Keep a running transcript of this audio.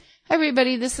Hi,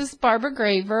 everybody. This is Barbara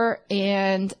Graver,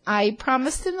 and I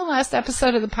promised in the last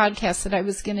episode of the podcast that I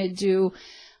was going to do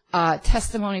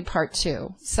testimony part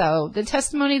 2. So the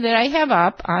testimony that I have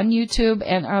up on YouTube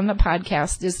and on the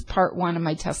podcast is part 1 of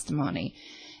my testimony.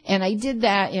 And I did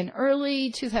that in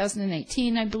early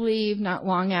 2018, I believe, not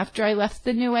long after I left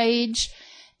the New Age.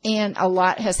 And a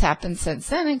lot has happened since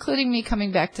then, including me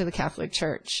coming back to the Catholic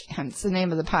Church, hence the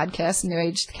name of the podcast, New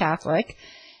Age Catholic.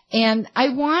 And I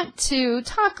want to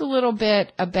talk a little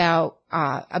bit about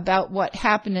what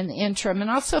happened in the interim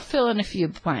and also fill in a few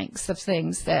blanks of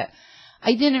things that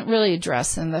I didn't really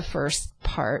address in the first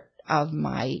part of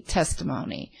my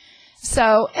testimony.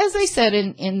 So, as I said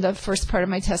in the first part of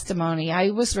my testimony,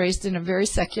 I was raised in a very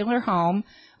secular home.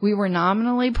 We were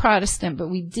nominally Protestant, but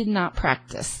we did not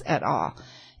practice at all.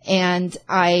 And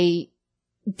I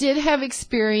did have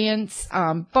experience,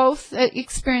 both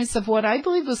experience of what I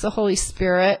believe was the Holy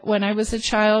Spirit when I was a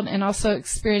child, and also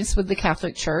experience with the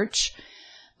Catholic Church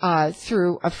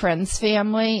through a friend's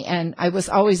family. And I was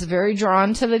always very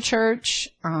drawn to the church.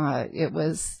 It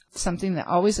was something that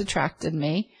always attracted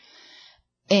me.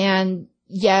 And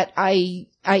yet I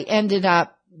ended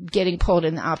up getting pulled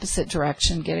in the opposite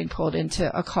direction, getting pulled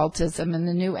into occultism and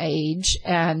the New Age.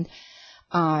 And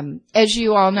as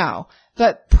you all know,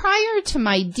 but prior to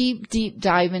my deep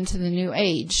dive into the New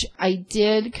Age, I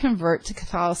did convert to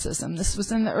Catholicism. This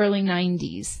was in the early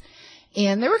 90s.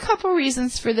 And there were a couple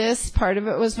reasons for this. Part of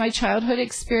it was my childhood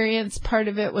experience. Part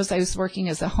of it was I was working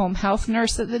as a home health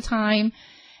nurse at the time.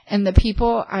 And the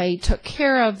people I took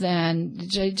care of then,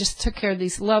 I just took care of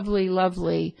these lovely,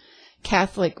 lovely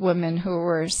Catholic women who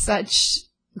were such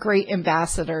great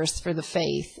ambassadors for the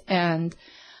faith. And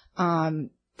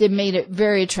they made it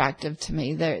very attractive to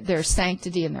me. Their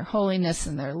sanctity and their holiness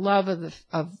and their love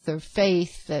of their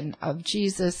faith and of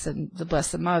Jesus and the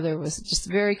Blessed Mother was just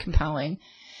very compelling.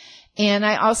 And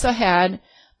I also had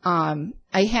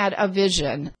a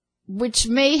vision, which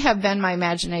may have been my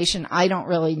imagination. I don't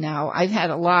really know. I've had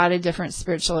a lot of different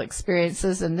spiritual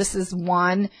experiences, and this is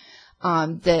one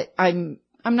that I'm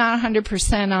not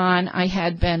 100% on. I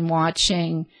had been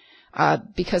watching,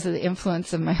 because of the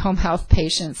influence of my home health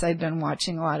patients, I'd been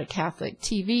watching a lot of Catholic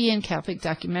TV and Catholic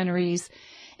documentaries.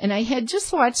 And I had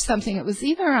just watched something. It was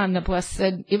either on the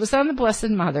Blessed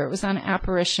Mother. It was on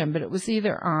Apparition, but it was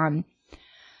either on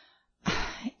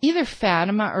either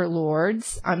Fatima or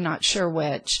Lourdes. I'm not sure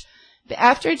which. But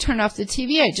after I turned off the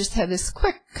TV, I just had this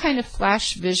quick kind of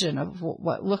flash vision of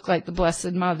what looked like the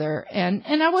Blessed Mother. And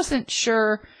I wasn't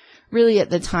sure really at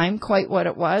the time quite what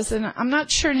it was, and I'm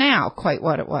not sure now quite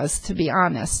what it was, to be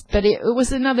honest, but it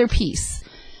was another piece.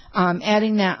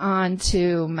 Adding that on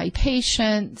to my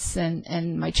patients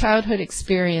and my childhood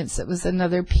experience, it was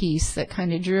another piece that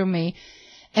kind of drew me.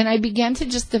 And I began to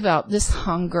just develop this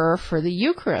hunger for the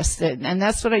Eucharist. And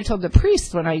that's what I told the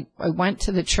priest when I went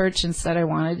to the church and said I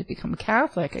wanted to become a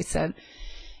Catholic. I said,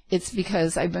 it's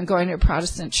because I've been going to a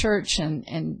Protestant church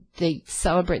and they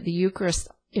celebrate the Eucharist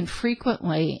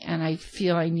infrequently, and I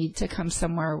feel I need to come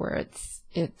somewhere where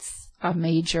it's a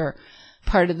major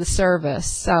part of the service.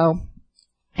 So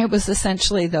it was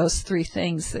essentially those three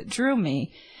things that drew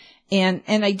me. And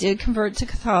I did convert to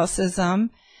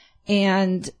Catholicism,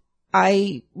 and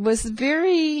I was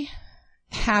very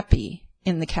happy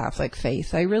in the Catholic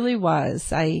faith. I really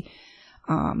was. I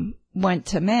went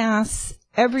to Mass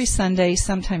every Sunday,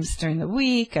 sometimes during the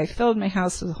week. I filled my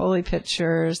house with holy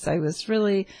pictures. I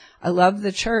loved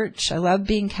the church. I loved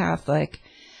being Catholic.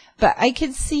 But I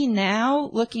could see now,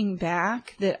 looking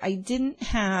back, that I didn't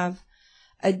have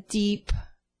a deep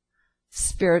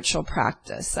spiritual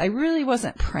practice. I really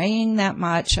wasn't praying that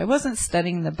much. I wasn't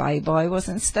studying the Bible. I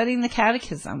wasn't studying the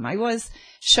catechism. I was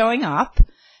showing up,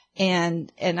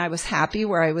 and I was happy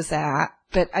where I was at,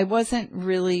 but I wasn't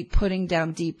really putting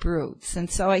down deep roots. And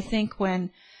so I think when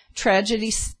tragedy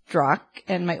struck,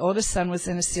 and my oldest son was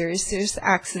in a serious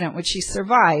accident, which he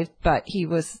survived, but he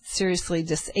was seriously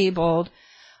disabled,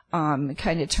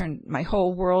 kind of turned my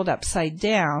whole world upside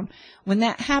down. When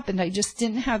that happened, I just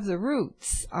didn't have the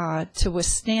roots to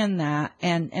withstand that,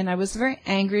 and I was very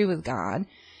angry with God.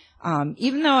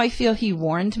 Even though I feel he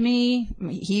warned me,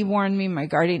 my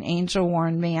guardian angel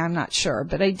warned me, I'm not sure,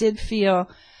 but I did feel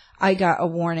I got a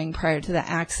warning prior to the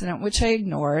accident, which I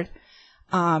ignored.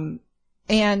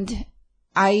 And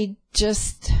I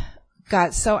just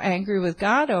got so angry with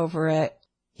God over it,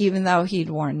 even though he'd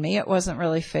warned me. It wasn't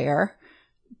really fair,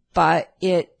 but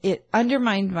it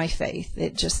undermined my faith.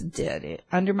 It just did. It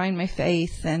undermined my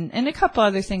faith, and a couple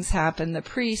other things happened. The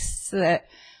priests that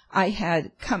I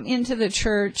had come into the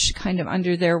church kind of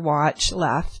under their watch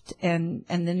left, and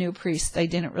the new priest I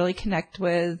didn't really connect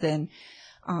with, and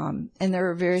And there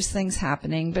were various things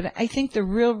happening, but I think the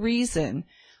real reason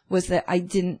was that I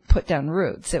didn't put down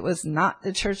roots. It was not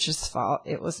the church's fault.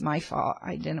 It was my fault.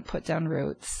 I didn't put down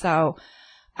roots. So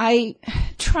I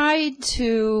tried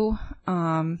to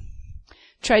hang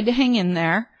in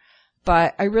there,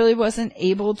 but I really wasn't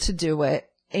able to do it.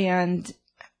 And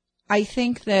I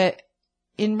think that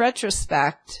in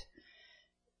retrospect,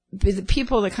 the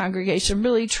people of the congregation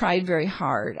really tried very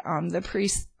hard. The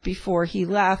priest, before he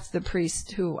left, the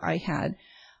priest who I had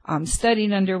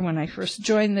studied under when I first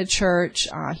joined the church,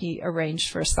 he arranged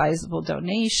for a sizable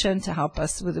donation to help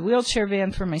us with a wheelchair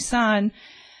van for my son.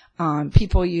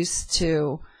 People used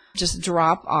to just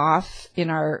drop off in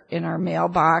our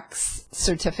mailbox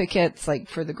certificates, like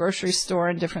for the grocery store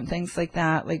and different things like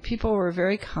that. Like, people were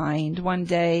very kind. One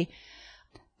day,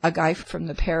 a guy from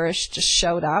the parish just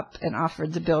showed up and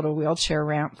offered to build a wheelchair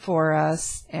ramp for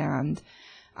us, and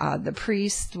the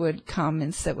priest would come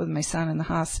and sit with my son in the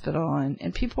hospital,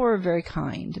 and people were very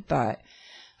kind. But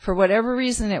for whatever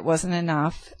reason, it wasn't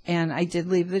enough, and I did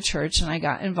leave the church, and I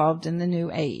got involved in the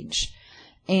New Age.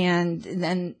 And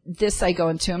then this I go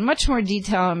into in much more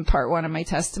detail in part 1 of my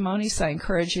testimony, so I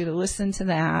encourage you to listen to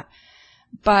that.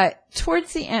 But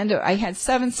towards the end, I had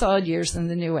 7 solid years in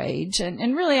the New Age, and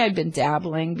really I'd been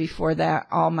dabbling before that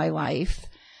all my life.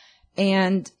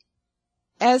 And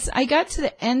as I got to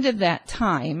the end of that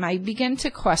time, I began to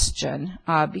question,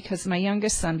 because my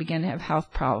youngest son began to have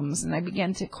health problems, and I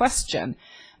began to question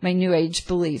my New Age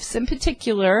beliefs. In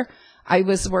particular, I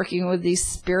was working with these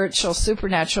spiritual,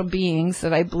 supernatural beings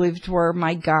that I believed were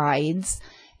my guides,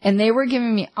 and they were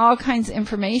giving me all kinds of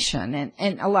information,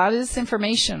 and a lot of this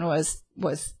information was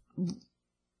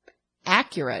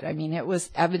accurate. I mean, it was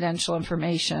evidential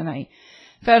information. I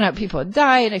found out people had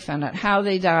died. I found out how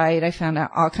they died. I found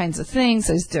out all kinds of things.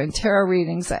 I was doing tarot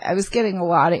readings. I was getting a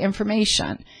lot of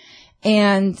information,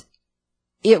 and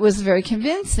it was very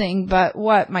convincing. But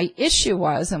what my issue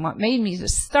was, and what made me to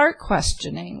start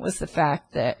questioning, was the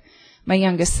fact that my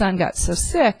youngest son got so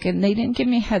sick, and they didn't give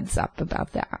me a heads up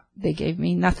about that. They gave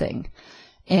me nothing.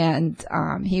 And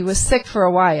he was sick for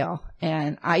a while,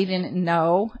 and I didn't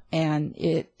know, and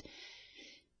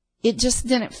it just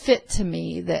didn't fit to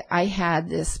me that I had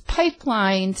this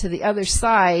pipeline to the other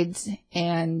side,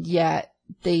 and yet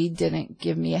they didn't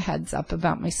give me a heads up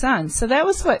about my son. So that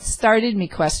was what started me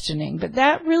questioning, but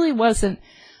that really wasn't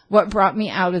what brought me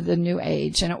out of the New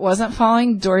Age, and it wasn't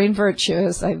following Doreen Virtue,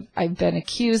 as I've been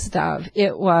accused of.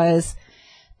 It was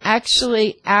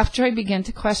actually, after I began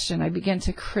to question, I began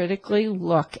to critically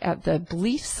look at the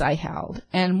beliefs I held.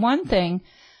 And one thing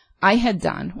I had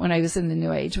done when I was in the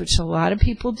New Age, which a lot of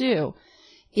people do,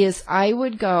 is I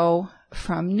would go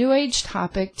from New Age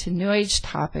topic to New Age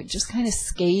topic, just kind of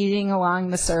skating along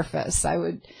the surface. I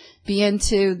would be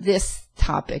into this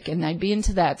topic, and I'd be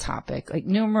into that topic, like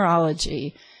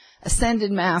numerology,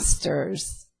 ascended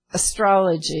masters,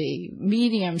 astrology,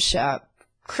 mediumship,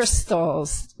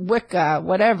 crystals, Wicca,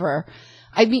 whatever.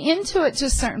 I'd be into it to a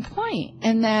certain point,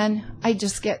 and then I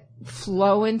just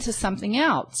flow into something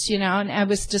else, and I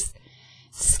was just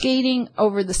skating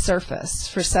over the surface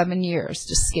for 7 years,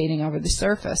 just skating over the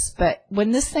surface. But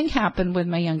when this thing happened with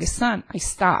my youngest son, I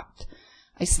stopped.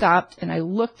 And I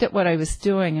looked at what I was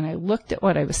doing, and I looked at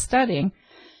what I was studying,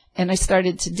 and I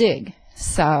started to dig.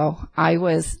 So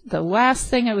the last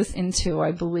thing I was into,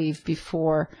 I believe,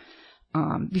 before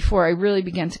I really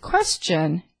began to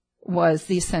question, was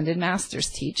the Ascended Masters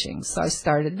teachings. So I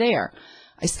started there.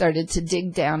 I started to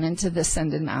dig down into the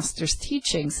Ascended Masters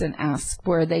teachings and ask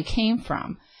where they came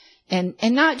from. And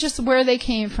not just where they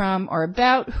came from or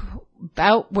about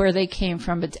where they came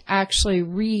from, but to actually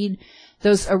read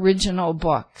those original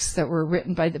books that were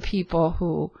written by the people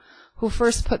who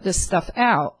first put this stuff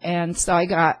out. And so I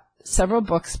got several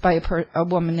books by a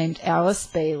woman named Alice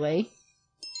Bailey,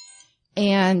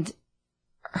 and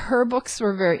her books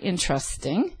were very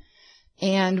interesting.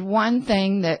 And one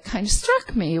thing that kind of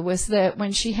struck me was that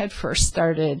when she had first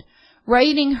started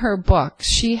writing her books,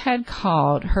 she had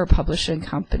called her publishing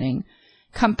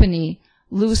company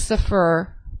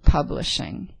Lucifer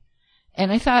Publishing.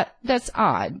 And I thought, that's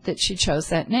odd that she chose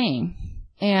that name.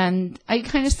 And I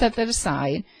kind of set that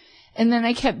aside. And then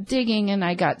I kept digging, and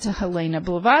I got to Helena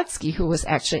Blavatsky, who was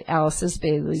actually Alice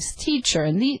Bailey's teacher.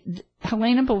 And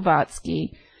Helena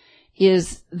Blavatsky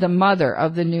is the mother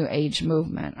of the New Age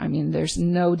movement. I mean, there's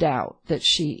no doubt that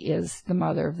she is the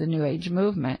mother of the New Age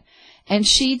movement. And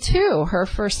she, too, her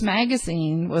first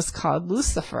magazine was called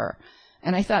Lucifer.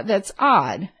 And I thought, that's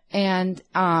odd. And,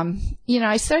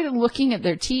 I started looking at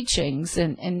their teachings,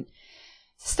 and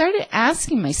started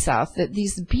asking myself that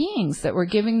these beings that were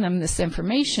giving them this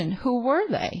information, who were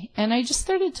they? And I just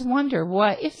started to wonder,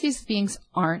 what if these beings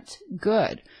aren't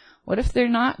good? What if they're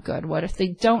not good? What if they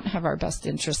don't have our best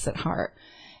interests at heart?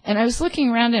 And I was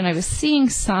looking around and I was seeing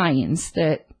signs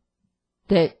that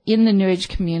in the New Age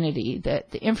community,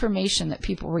 that the information that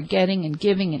people were getting and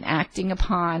giving and acting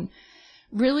upon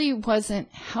really wasn't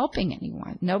helping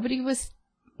anyone. Nobody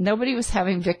was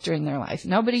having victory in their life.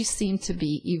 Nobody seemed to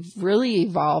be really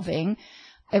evolving.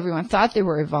 Everyone thought they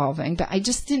were evolving, but I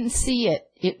just didn't see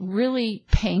it really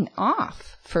paying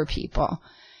off for people.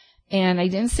 And I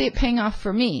didn't see it paying off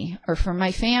for me or for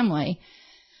my family.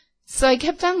 So I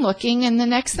kept on looking, and the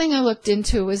next thing I looked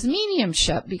into was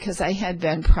mediumship, because I had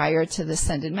been, prior to the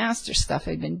Ascended Master stuff,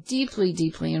 I'd been deeply,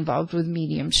 deeply involved with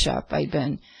mediumship. I'd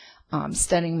been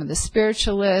studying with the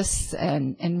spiritualists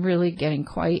and really getting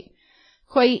quite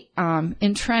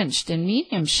entrenched in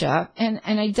mediumship. And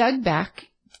I dug back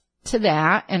to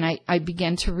that, and I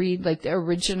began to read like the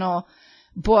original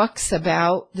books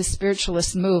about the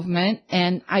spiritualist movement,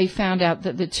 and I found out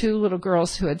that the two little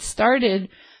girls who had started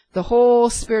the whole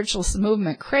spiritualist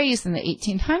movement craze in the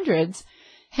 1800s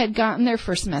had gotten their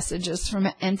first messages from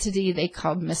an entity they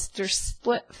called Mr.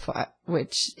 Splitfoot,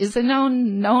 which is a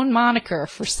known moniker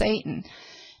for Satan.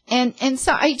 And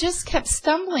so I just kept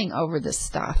stumbling over this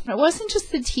stuff. It wasn't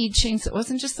just the teachings. It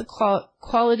wasn't just the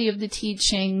quality of the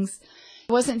teachings.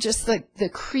 It wasn't just the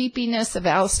creepiness of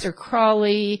Aleister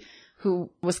Crowley,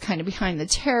 who was kind of behind the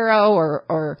tarot,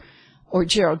 or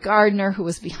Gerald Gardner, who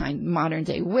was behind modern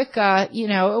day Wicca. You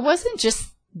know, it wasn't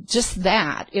just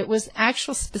that. It was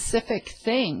actual specific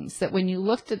things that when you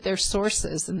looked at their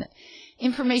sources and the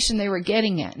information they were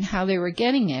getting it and how they were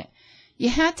getting it, you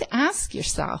had to ask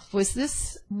yourself, was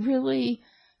this really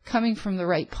coming from the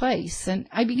right place? And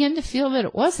I began to feel that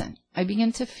it wasn't. I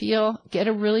began to get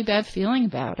a really bad feeling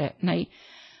about it. And I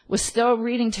was still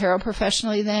reading tarot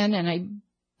professionally then, and I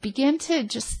began to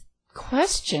just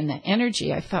question the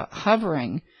energy I felt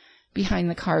hovering behind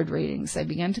the card readings. I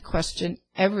began to question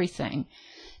everything.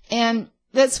 And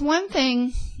that's one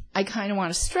thing I kind of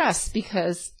want to stress,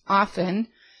 because often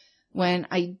when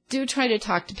I do try to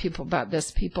talk to people about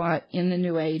this, people in the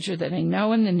New Age or that I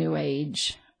know in the New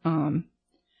Age,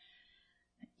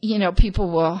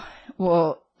 people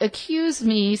will accuse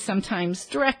me, sometimes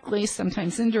directly,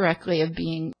 sometimes indirectly, of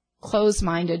being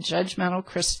closed-minded, judgmental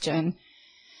Christian.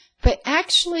 But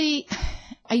actually,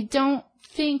 I don't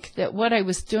think that what I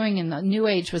was doing in the New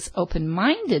Age was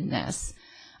open-mindedness.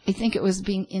 I think it was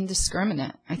being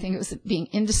indiscriminate. I think it was being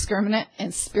indiscriminate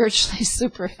and spiritually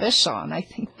superficial, and I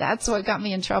think that's what got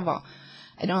me in trouble.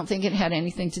 I don't think it had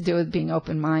anything to do with being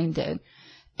open-minded.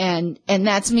 And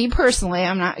that's me personally.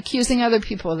 I'm not accusing other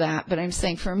people of that, but I'm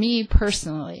saying for me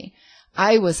personally,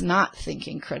 I was not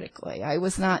thinking critically. I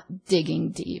was not digging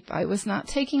deep. I was not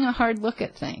taking a hard look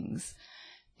at things.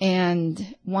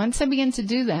 And once I began to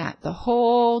do that, the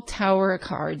whole tower of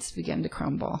cards began to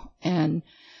crumble. And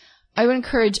I would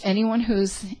encourage anyone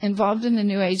who's involved in the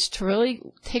New Age to really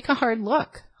take a hard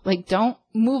look. Like, don't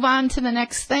move on to the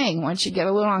next thing once you get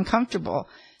a little uncomfortable.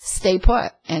 Stay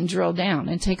put and drill down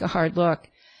and take a hard look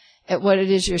at what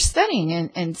it is you're studying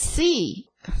and see,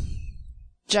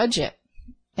 judge it.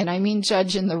 And I mean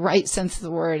judge in the right sense of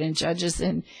the word, and judge as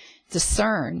in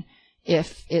discern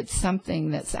if it's something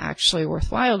that's actually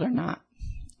worthwhile or not.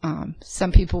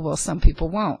 Some people will, some people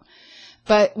won't.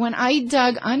 But when I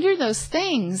dug under those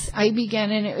things, I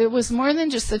began, and it was more than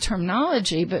just the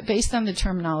terminology, but based on the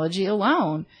terminology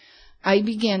alone, I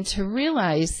began to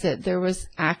realize that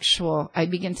I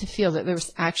began to feel that there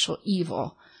was actual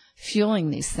evil fueling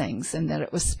these things, and that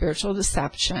it was spiritual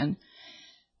deception,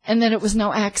 and that it was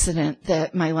no accident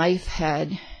that my life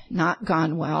had not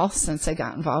gone well since I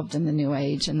got involved in the New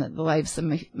Age, and that the lives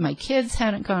of my kids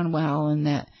hadn't gone well, and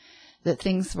that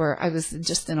I was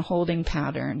just in a holding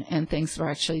pattern, and things were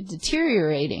actually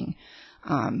deteriorating.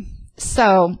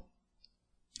 So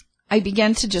I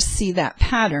began to just see that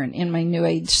pattern in my New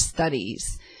Age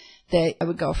studies, that I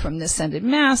would go from the Ascended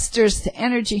Masters to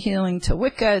energy healing to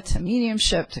Wicca to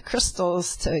mediumship to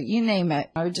crystals to you name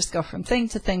it. I would just go from thing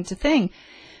to thing to thing.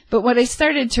 But what I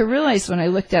started to realize when I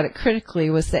looked at it critically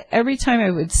was that every time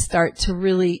I would start to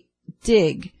really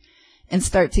dig and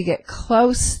start to get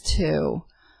close to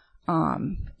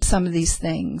some of these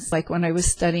things, like when I was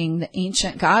studying the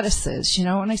ancient goddesses,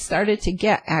 when I started to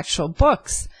get actual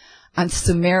books on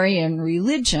Sumerian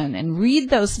religion and read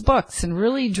those books and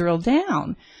really drill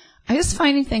down, I was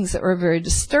finding things that were very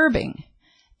disturbing.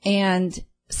 And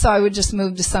so I would just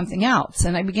move to something else.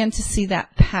 And I began to see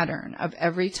that pattern of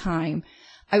every time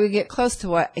I would get close to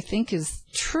what I think is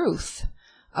truth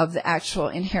of the actual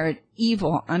inherent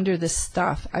evil under this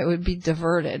stuff, I would be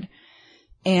diverted.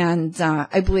 And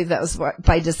I believe that was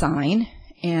by design,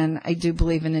 and I do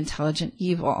believe in intelligent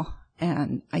evil,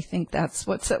 and I think that's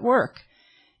what's at work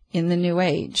in the New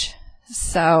Age.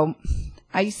 So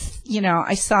I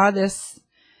saw this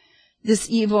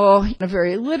evil in a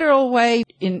very literal way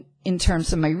in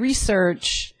terms of my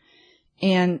research,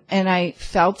 and I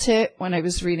felt it when I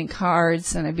was reading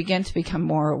cards, and I began to become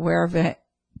more aware of it,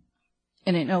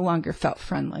 and it no longer felt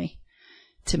friendly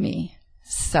to me.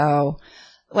 So,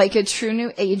 like a true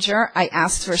New Ager, I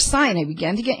asked for a sign. I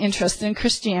began to get interested in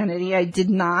Christianity. I did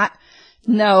not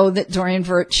know that Dorian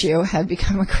Virtue had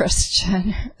become a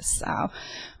Christian. So,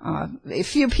 a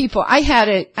few people, I had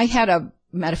a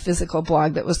metaphysical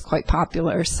blog that was quite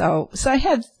popular. So I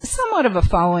had somewhat of a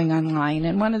following online.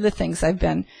 And one of the things I've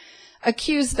been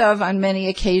accused of on many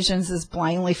occasions is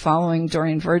blindly following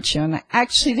Dorian Virtue. And I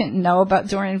actually didn't know about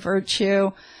Dorian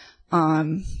Virtue,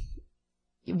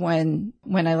 when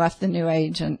I left the New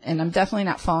Age, and I'm definitely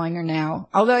not following her now,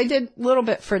 although I did a little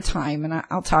bit for a time, and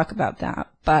I'll talk about that.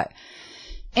 But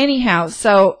anyhow,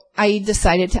 so I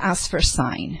decided to ask for a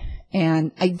sign,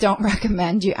 and I don't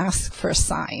recommend you ask for a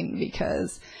sign,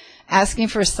 because asking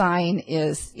for a sign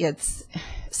it's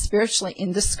spiritually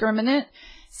indiscriminate.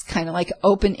 It's kind of like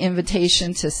open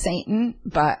invitation to Satan,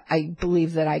 but I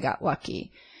believe that I got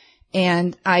lucky.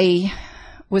 And I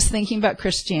was thinking about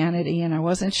Christianity, and I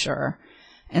wasn't sure.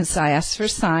 And so I asked for a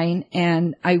sign,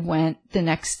 and I went the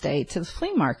next day to the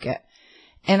flea market.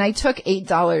 And I took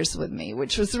 $8 with me,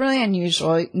 which was really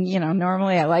unusual.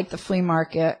 Normally I like the flea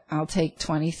market. I'll take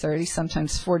 $20, $30,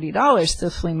 sometimes $40 to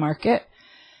the flea market.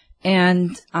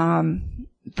 And,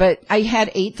 but I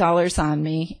had $8 on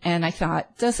me, and I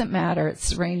thought, doesn't matter.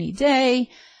 It's a rainy day.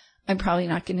 I'm probably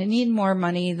not going to need more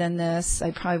money than this.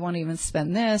 I probably won't even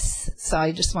spend this. So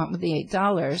I just went with the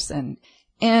 $8.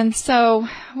 And so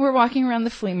we're walking around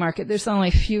the flea market. There's only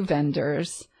a few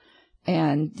vendors,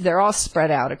 and they're all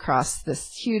spread out across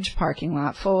this huge parking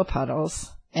lot full of puddles.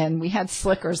 And we had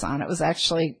slickers on. It was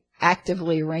actually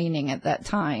actively raining at that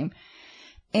time.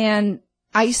 And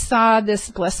I saw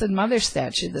this Blessed Mother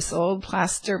statue, this old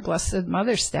plaster Blessed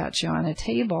Mother statue on a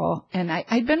table. And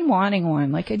I'd been wanting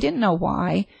one. Like, I didn't know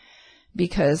why,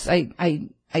 because I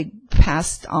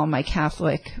passed all my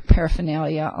Catholic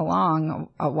paraphernalia along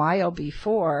a while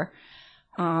before,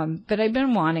 but I'd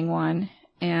been wanting one.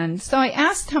 And so I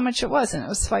asked how much it was, and it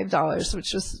was $5,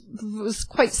 which was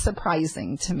quite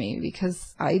surprising to me,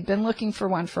 because I'd been looking for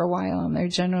one for a while, and they're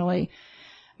generally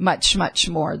much, much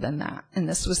more than that. And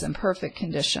this was in perfect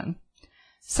condition.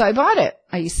 So I bought it.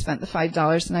 I spent the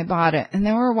 $5 and I bought it. And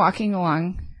then we're walking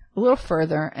along a little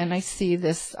further, and I see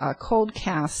this cold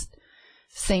cast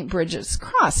St. Bridget's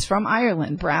cross from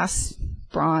Ireland, brass,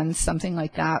 bronze, something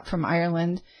like that, from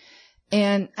Ireland.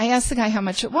 And I asked the guy how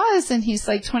much it was, and he's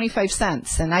like 25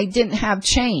 cents. And I didn't have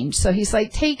change. So he's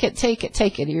like, take it, take it,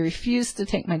 take it. He refused to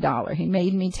take my dollar. He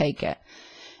made me take it.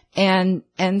 And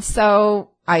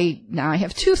so now I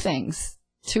have two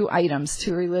items,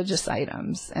 two religious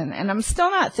items. And I'm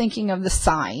still not thinking of the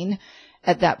sign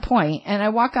at that point. And I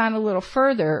walk on a little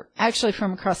further. Actually,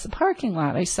 from across the parking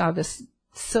lot, I saw this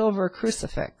silver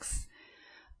crucifix,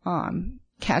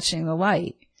 catching the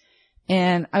light.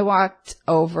 And I walked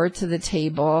over to the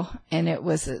table, and it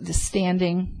was the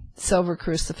standing silver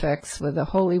crucifix with a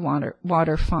holy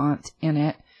water font in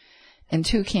it and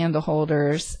two candle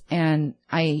holders. And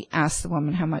I asked the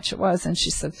woman how much it was, and she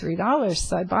said $3.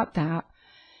 So I bought that.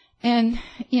 And,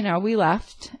 we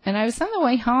left, and I was on the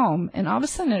way home, and all of a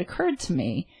sudden it occurred to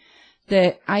me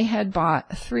that I had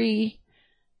bought 3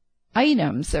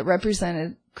 items that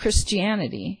represented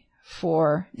Christianity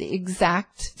for the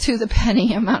exact to the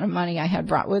penny amount of money I had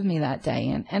brought with me that day.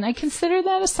 And I consider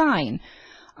that a sign.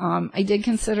 I did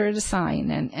consider it a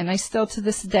sign, and I still to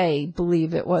this day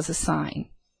believe it was a sign.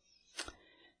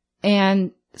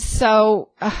 And so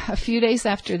a few days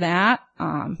after that,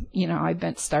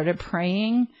 I started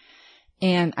praying,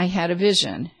 and I had a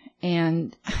vision.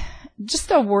 And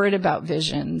just a word about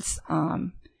visions.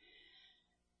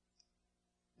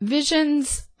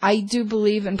 Visions, I do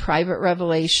believe in private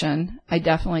revelation. I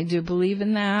definitely do believe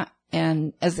in that.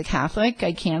 And as a Catholic,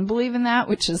 I can believe in that,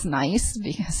 which is nice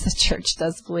because the church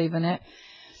does believe in it.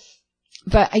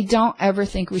 But I don't ever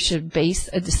think we should base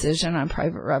a decision on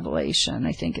private revelation.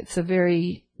 I think it's a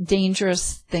very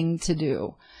dangerous thing to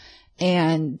do.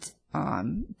 And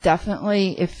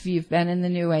definitely, if you've been in the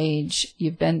New Age,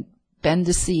 you've been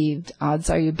deceived. Odds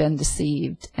are you've been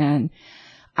deceived. And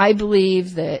I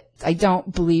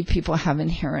don't believe people have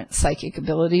inherent psychic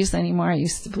abilities anymore. I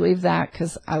used to believe that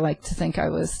because I like to think I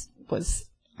was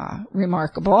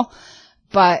remarkable.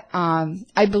 But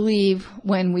I believe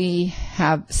when we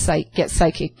get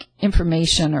psychic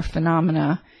information or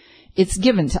phenomena, it's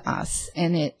given to us,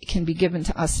 and it can be given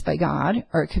to us by God,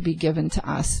 or it could be given to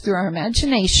us through our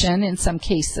imagination in some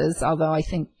cases, although I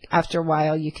think after a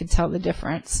while you could tell the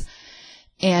difference.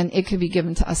 And it could be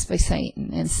given to us by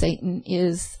Satan, and Satan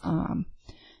is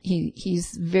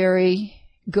he's very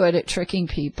good at tricking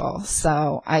people.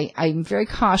 So I'm very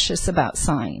cautious about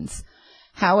signs.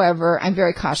 However, I'm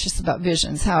very cautious about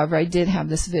visions. However, I did have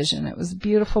this vision. It was a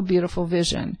beautiful, beautiful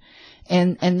vision.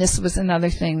 And this was another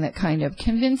thing that kind of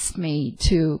convinced me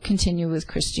to continue with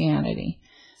Christianity.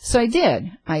 So I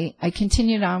did. I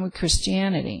continued on with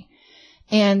Christianity.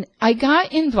 And I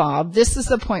got involved. This is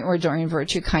the point where Doreen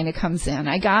Virtue kind of comes in.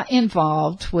 I got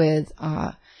involved with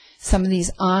some of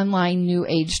these online New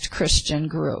Age Christian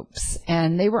groups.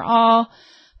 And they were all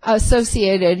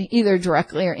associated either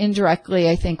directly or indirectly,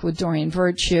 I think, with Doreen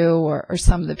Virtue or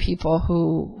some of the people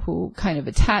who kind of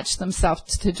attached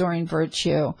themselves to Doreen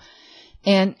Virtue.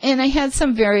 And I had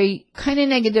some very kind of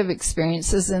negative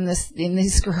experiences in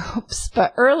these groups,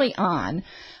 but early on,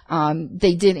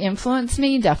 they did influence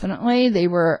me, definitely. They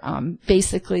were,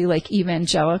 basically like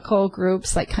evangelical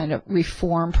groups, like kind of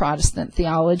Reformed Protestant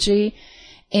theology.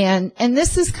 And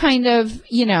this is kind of,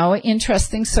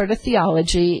 interesting sort of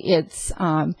theology. It's,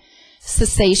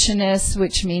 cessationist,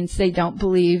 which means they don't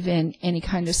believe in any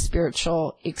kind of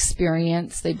spiritual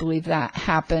experience. They believe that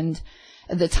happened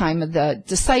at the time of the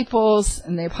disciples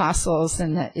and the apostles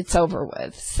and that it's over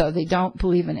with. So they don't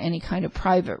believe in any kind of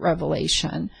private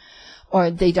revelation,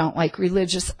 or they don't like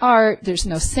religious art. There's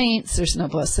no saints. There's no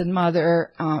Blessed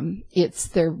Mother. It's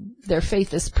their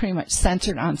faith is pretty much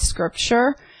centered on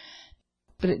Scripture,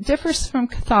 but it differs from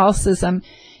Catholicism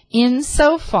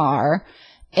insofar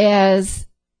as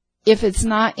if it's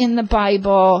not in the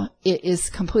Bible, it is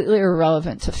completely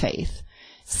irrelevant to faith.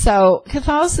 So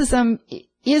Catholicism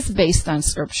is based on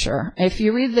Scripture. If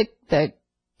you read the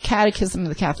Catechism of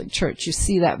the Catholic Church, you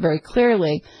see that very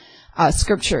clearly.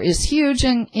 Scripture is huge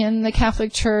in the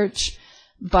Catholic Church,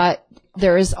 but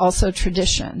there is also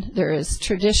tradition. There is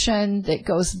tradition that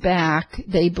goes back,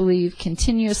 they believe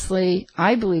continuously,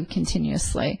 I believe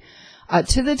continuously,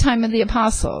 to the time of the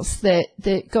apostles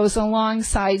that goes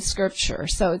alongside Scripture.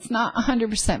 So it's not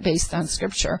 100% based on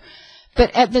Scripture.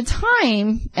 But at the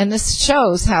time, and this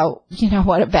shows how,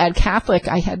 what a bad Catholic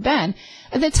I had been,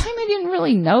 at the time I didn't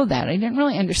really know that. I didn't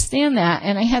really understand that.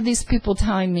 And I had these people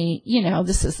telling me,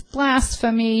 this is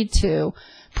blasphemy to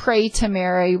pray to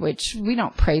Mary, which we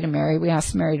don't pray to Mary. We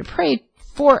ask Mary to pray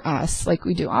for us like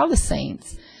we do all the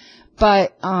saints.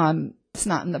 But it's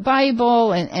not in the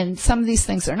Bible, and some of these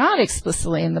things are not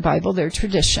explicitly in the Bible. They're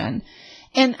tradition.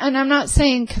 And I'm not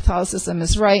saying Catholicism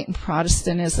is right and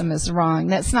Protestantism is wrong.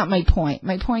 That's not my point.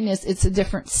 My point is it's a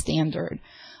different standard.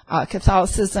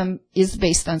 Catholicism is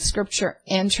based on Scripture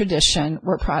and tradition,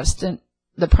 where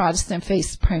the Protestant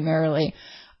faiths primarily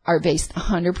are based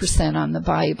 100% on the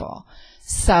Bible.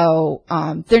 So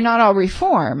they're not all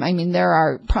Reform. I mean, there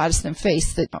are Protestant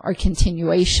faiths that are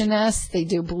continuationists. They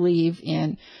do believe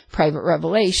in private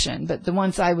revelation, but the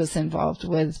ones I was involved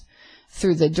with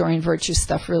through the Doreen Virtue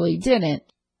stuff really didn't.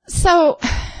 So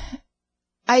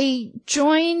I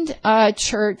joined a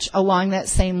church along that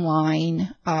same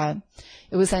line.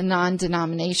 It was a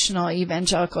non-denominational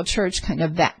evangelical church, kind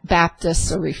of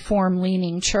Baptist or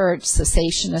Reform-leaning church,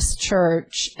 cessationist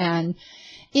church, and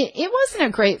it wasn't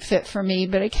a great fit for me,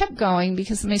 but I kept going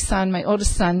because my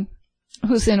oldest son,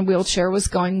 who's in a wheelchair, was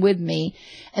going with me,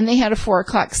 and they had a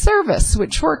 4:00 service,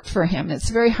 which worked for him. It's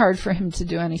very hard for him to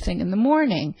do anything in the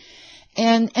morning.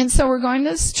 And so we're going to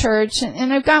this church,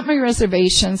 and I've got my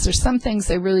reservations. There's some things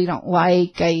I really don't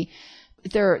like.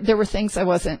 There were things I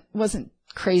wasn't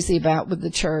crazy about with the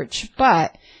church,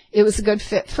 but it was a good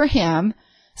fit for him.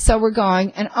 So we're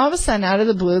going, and all of a sudden, out of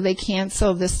the blue, they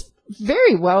cancel this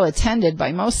very well attended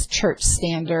by most church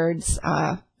standards,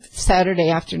 Saturday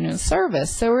afternoon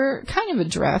service. So we're kind of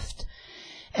adrift.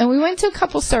 And we went to a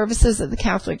couple services at the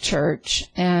Catholic Church,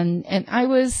 and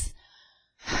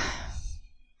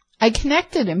I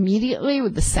connected immediately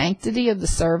with the sanctity of the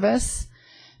service,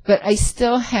 but I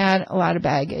still had a lot of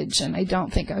baggage, and I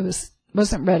don't think I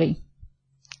wasn't ready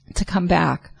to come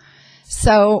back.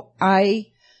 So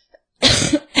I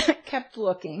kept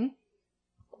looking,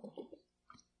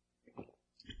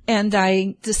 and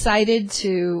I decided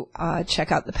to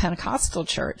check out the Pentecostal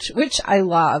church, which I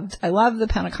loved. I love the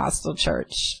Pentecostal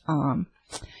church.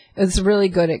 It was a really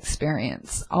good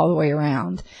experience all the way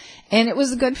around. And it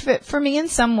was a good fit for me in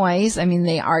some ways. I mean,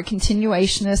 they are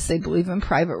continuationists. They believe in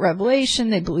private revelation.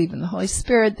 They believe in the Holy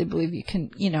Spirit. They believe you can,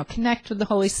 connect with the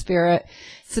Holy Spirit.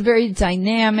 It's a very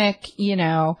dynamic,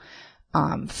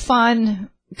 fun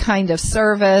kind of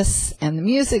service, and the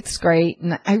music's great,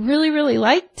 and I really, really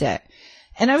liked it.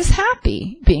 And I was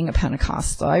happy being a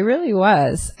Pentecostal. I really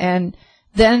was. And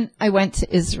then I went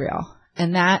to Israel,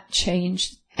 and that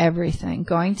changed everything.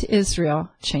 Going to Israel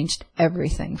changed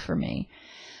everything for me.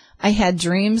 I had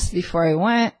dreams before I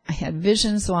went. I had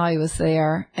visions while I was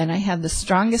there. And I had the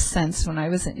strongest sense when I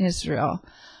was in Israel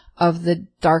of the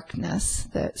darkness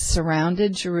that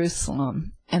surrounded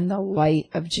Jerusalem and the light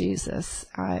of Jesus.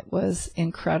 It was an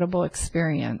incredible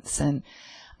experience. And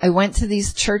I went to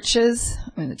these churches,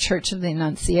 the Church of the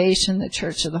Annunciation, the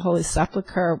Church of the Holy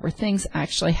Sepulchre, where things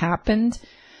actually happened.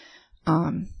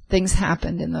 Things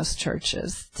happened in those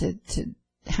churches to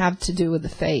have to do with the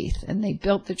faith. And they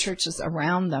built the churches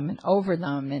around them and over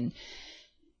them. And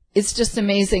it's just an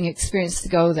amazing experience to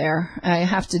go there. I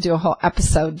have to do a whole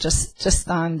episode just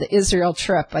on the Israel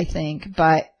trip, I think.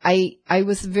 But I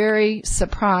was very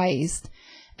surprised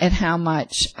at how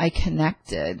much I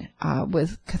connected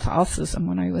with Catholicism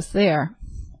when I was there.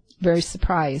 Very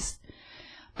surprised.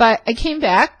 But I came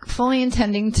back fully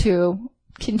intending to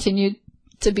continue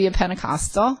to be a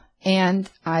Pentecostal, and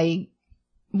I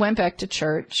went back to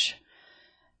church,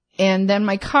 and then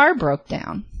my car broke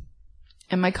down.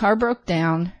 And my car broke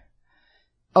down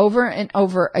over and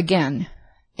over again.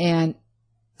 And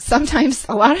sometimes,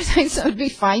 a lot of times it would be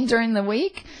fine during the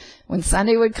week. When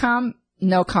Sunday would come,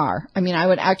 no car. I mean, I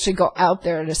would actually go out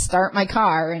there to start my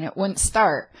car, and it wouldn't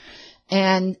start.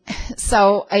 And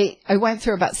so I went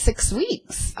through about 6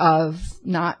 weeks of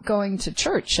not going to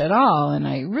church at all, and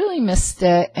I really missed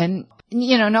it. And,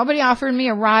 you know, nobody offered me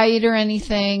a ride or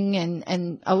anything,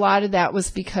 and a lot of that was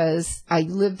because I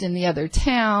lived in the other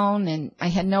town, and I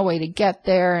had no way to get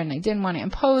there, and I didn't want to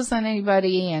impose on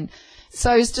anybody, and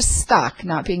so I was just stuck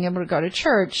not being able to go to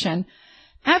church. And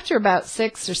after about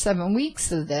 6 or 7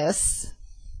 weeks of this,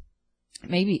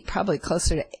 probably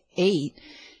closer to 8,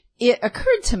 it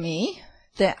occurred to me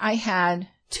that I had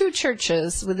 2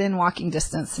 churches within walking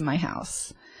distance of my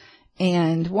house.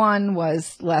 And one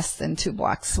was less than 2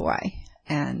 blocks away.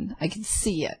 And I could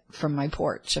see it from my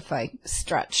porch if I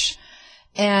stretch.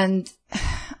 And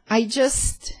I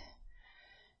just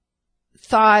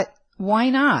thought, why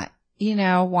not? You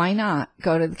know, why not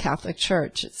go to the Catholic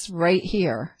Church? It's right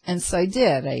here. And so I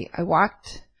did. I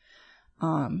walked,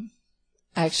 I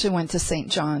actually went to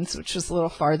St. John's, which was a little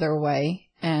farther away,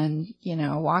 and, you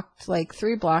know, walked like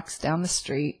 3 blocks down the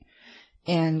street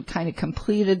and kind of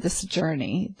completed this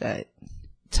journey that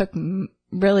took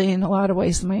really in a lot of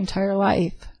ways my entire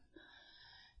life.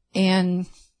 And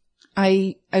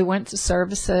I went to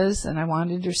services, and I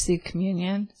wanted to receive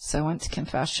communion, so I went to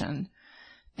confession.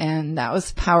 And that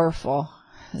was powerful.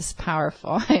 It was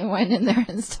powerful. I went in there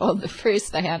and told the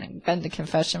priest I hadn't been to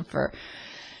confession for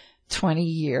 20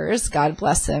 years. God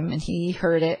bless him. And he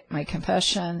heard it, my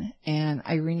confession. And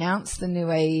I renounced the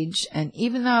New Age. And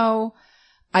even though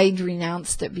I'd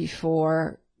renounced it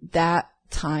before, that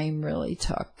time really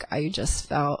took. I just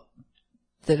felt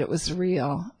that it was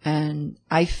real. And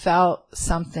I felt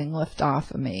something lift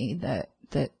off of me that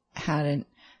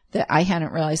I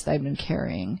hadn't realized I'd been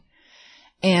carrying.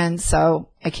 And so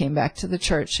I came back to the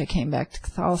church. I came back to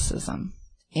Catholicism.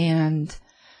 And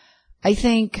I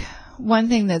think one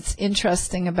thing that's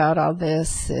interesting about all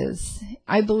this is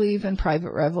I believe in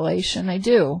private revelation. I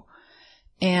do.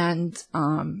 And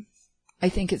I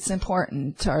think it's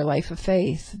important to our life of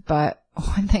faith. But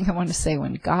one thing I want to say,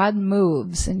 when God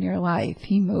moves in your life,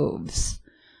 he moves.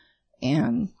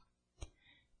 And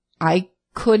I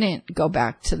couldn't go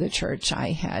back to the church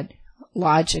I had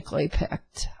logically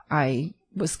picked. I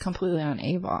was completely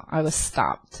unable. I was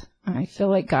stopped. I feel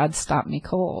like God stopped me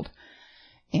cold.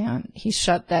 And he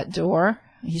shut that door.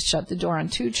 He shut the door on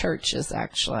 2 churches,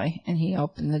 actually. And he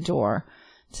opened the door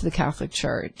to the Catholic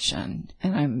Church. And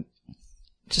I'm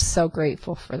just so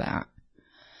grateful for that.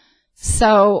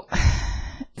 So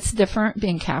it's different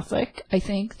being Catholic, I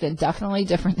think, definitely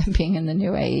different than being in the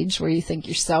New Age, where you think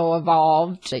you're so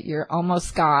evolved that you're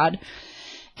almost God.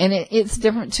 And it's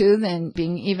different, too, than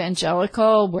being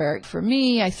evangelical, where for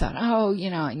me, I thought,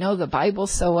 I know the Bible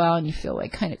so well, and you feel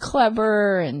like kind of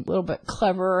clever and a little bit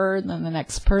cleverer than the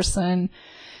next person.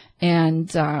 And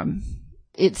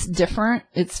it's different.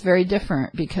 It's very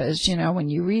different because, when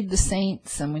you read the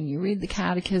saints and when you read the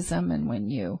catechism and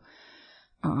when you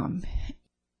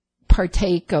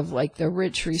partake of, like, the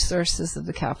rich resources of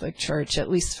the Catholic Church,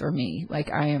 at least for me, like,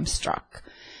 I am struck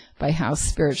by how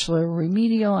spiritually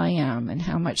remedial I am and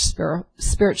how much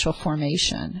spiritual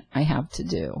formation I have to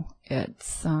do.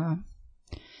 It's a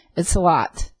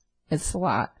lot. It's a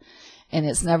lot. And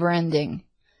it's never ending.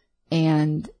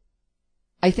 And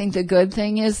I think the good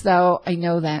thing is, though, I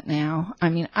know that now. I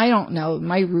mean, I don't know.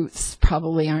 My roots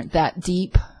probably aren't that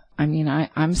deep. I mean,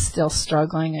 I'm still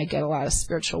struggling. I get a lot of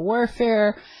spiritual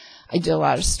warfare. I do a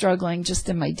lot of struggling just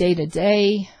in my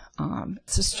day-to-day.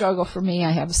 It's a struggle for me.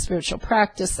 I have a spiritual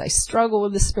practice. I struggle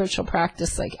with the spiritual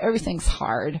practice. Like, everything's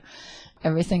hard.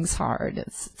 Everything's hard.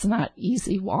 It's not an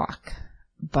easy walk,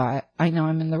 but I know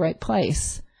I'm in the right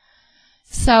place.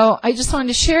 So I just wanted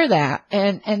to share that.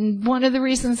 And one of the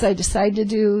reasons I decided to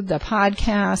do the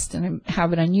podcast and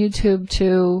have it on YouTube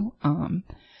too,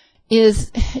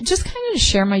 is just kind of to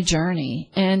share my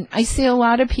journey. And I see a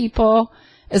lot of people,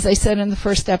 as I said in the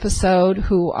first episode,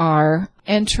 who are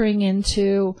entering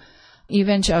into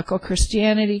evangelical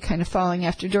Christianity, kind of following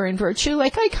after Doreen Virtue,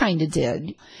 like I kind of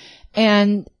did.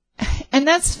 And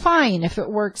that's fine if it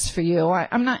works for you.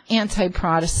 I'm not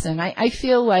anti-Protestant. I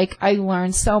feel like I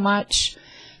learned so much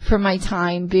from my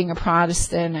time being a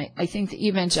Protestant. I think the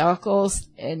evangelicals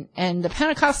and the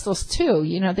Pentecostals too,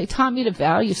 they taught me to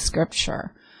value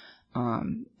Scripture.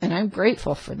 And I'm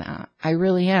grateful for that. I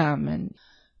really am.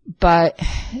 But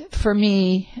for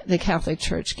me, the Catholic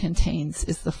Church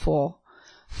is the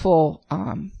full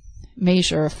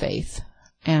measure of faith,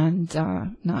 and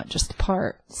not just a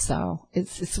part. So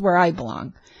it's where I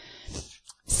belong.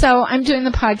 So I'm doing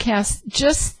the podcast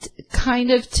just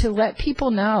kind of to let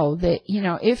people know that,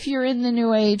 if you're in the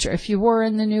New Age, or if you were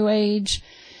in the New Age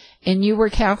and you were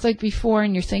Catholic before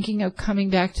and you're thinking of coming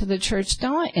back to the church,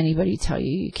 don't let anybody tell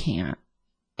you you can't.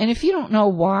 And if you don't know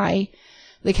why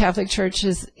the Catholic Church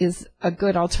is a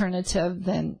good alternative,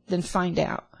 then find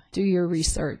out. Do your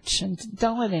research, and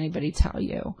don't let anybody tell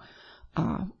you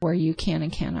where you can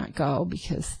and cannot go,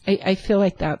 because I feel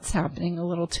like that's happening a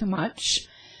little too much.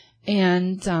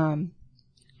 And I'm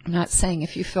not saying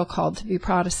if you feel called to be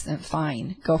Protestant,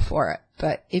 fine, go for it.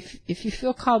 But if you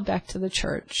feel called back to the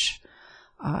church,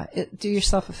 do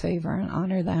yourself a favor and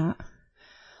honor that.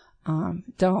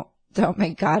 Don't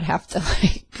make God have to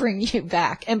bring you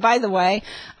back. And by the way,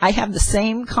 I have the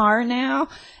same car now,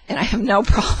 and I have no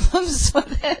problems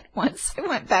with it once I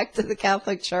went back to the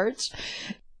Catholic Church.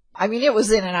 I mean, it was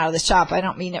in and out of the shop. I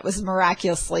don't mean it was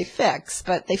miraculously fixed,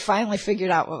 but they finally figured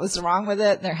out what was wrong with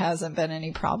it. There hasn't been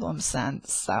any problems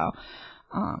since. So,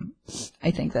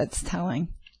 I think that's telling.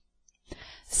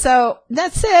 So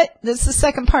that's it. That's the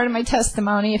second part of my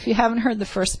testimony. If you haven't heard the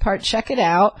first part, check it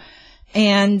out.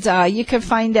 And you can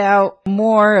find out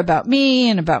more about me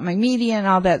and about my media and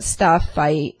all that stuff.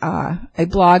 I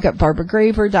blog at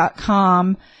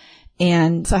barbaragraver.com.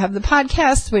 And so I have the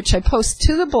podcast, which I post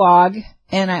to the blog.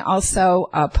 And I also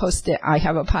post it. I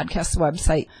have a podcast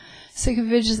website. So you can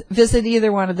visit either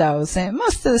one of those. And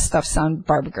most of the stuff's on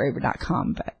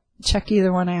barbaragraver.com, but check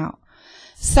either one out.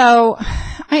 So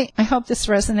I hope this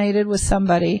resonated with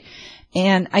somebody.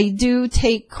 And I do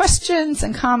take questions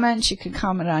and comments. You can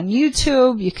comment on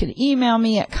YouTube. You can email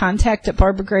me at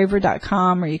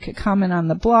contact@barbaragraver.com, or you could comment on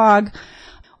the blog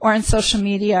or on social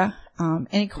media.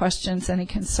 Any questions, any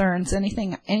concerns,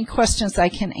 any questions I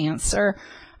can answer,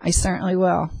 I certainly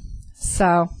will.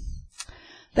 So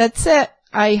that's it.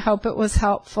 I hope it was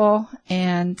helpful.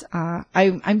 And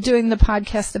I'm doing the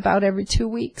podcast about every 2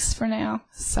 weeks for now.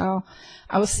 So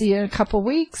I will see you in a couple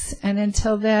weeks. And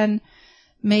until then,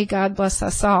 may God bless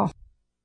us all.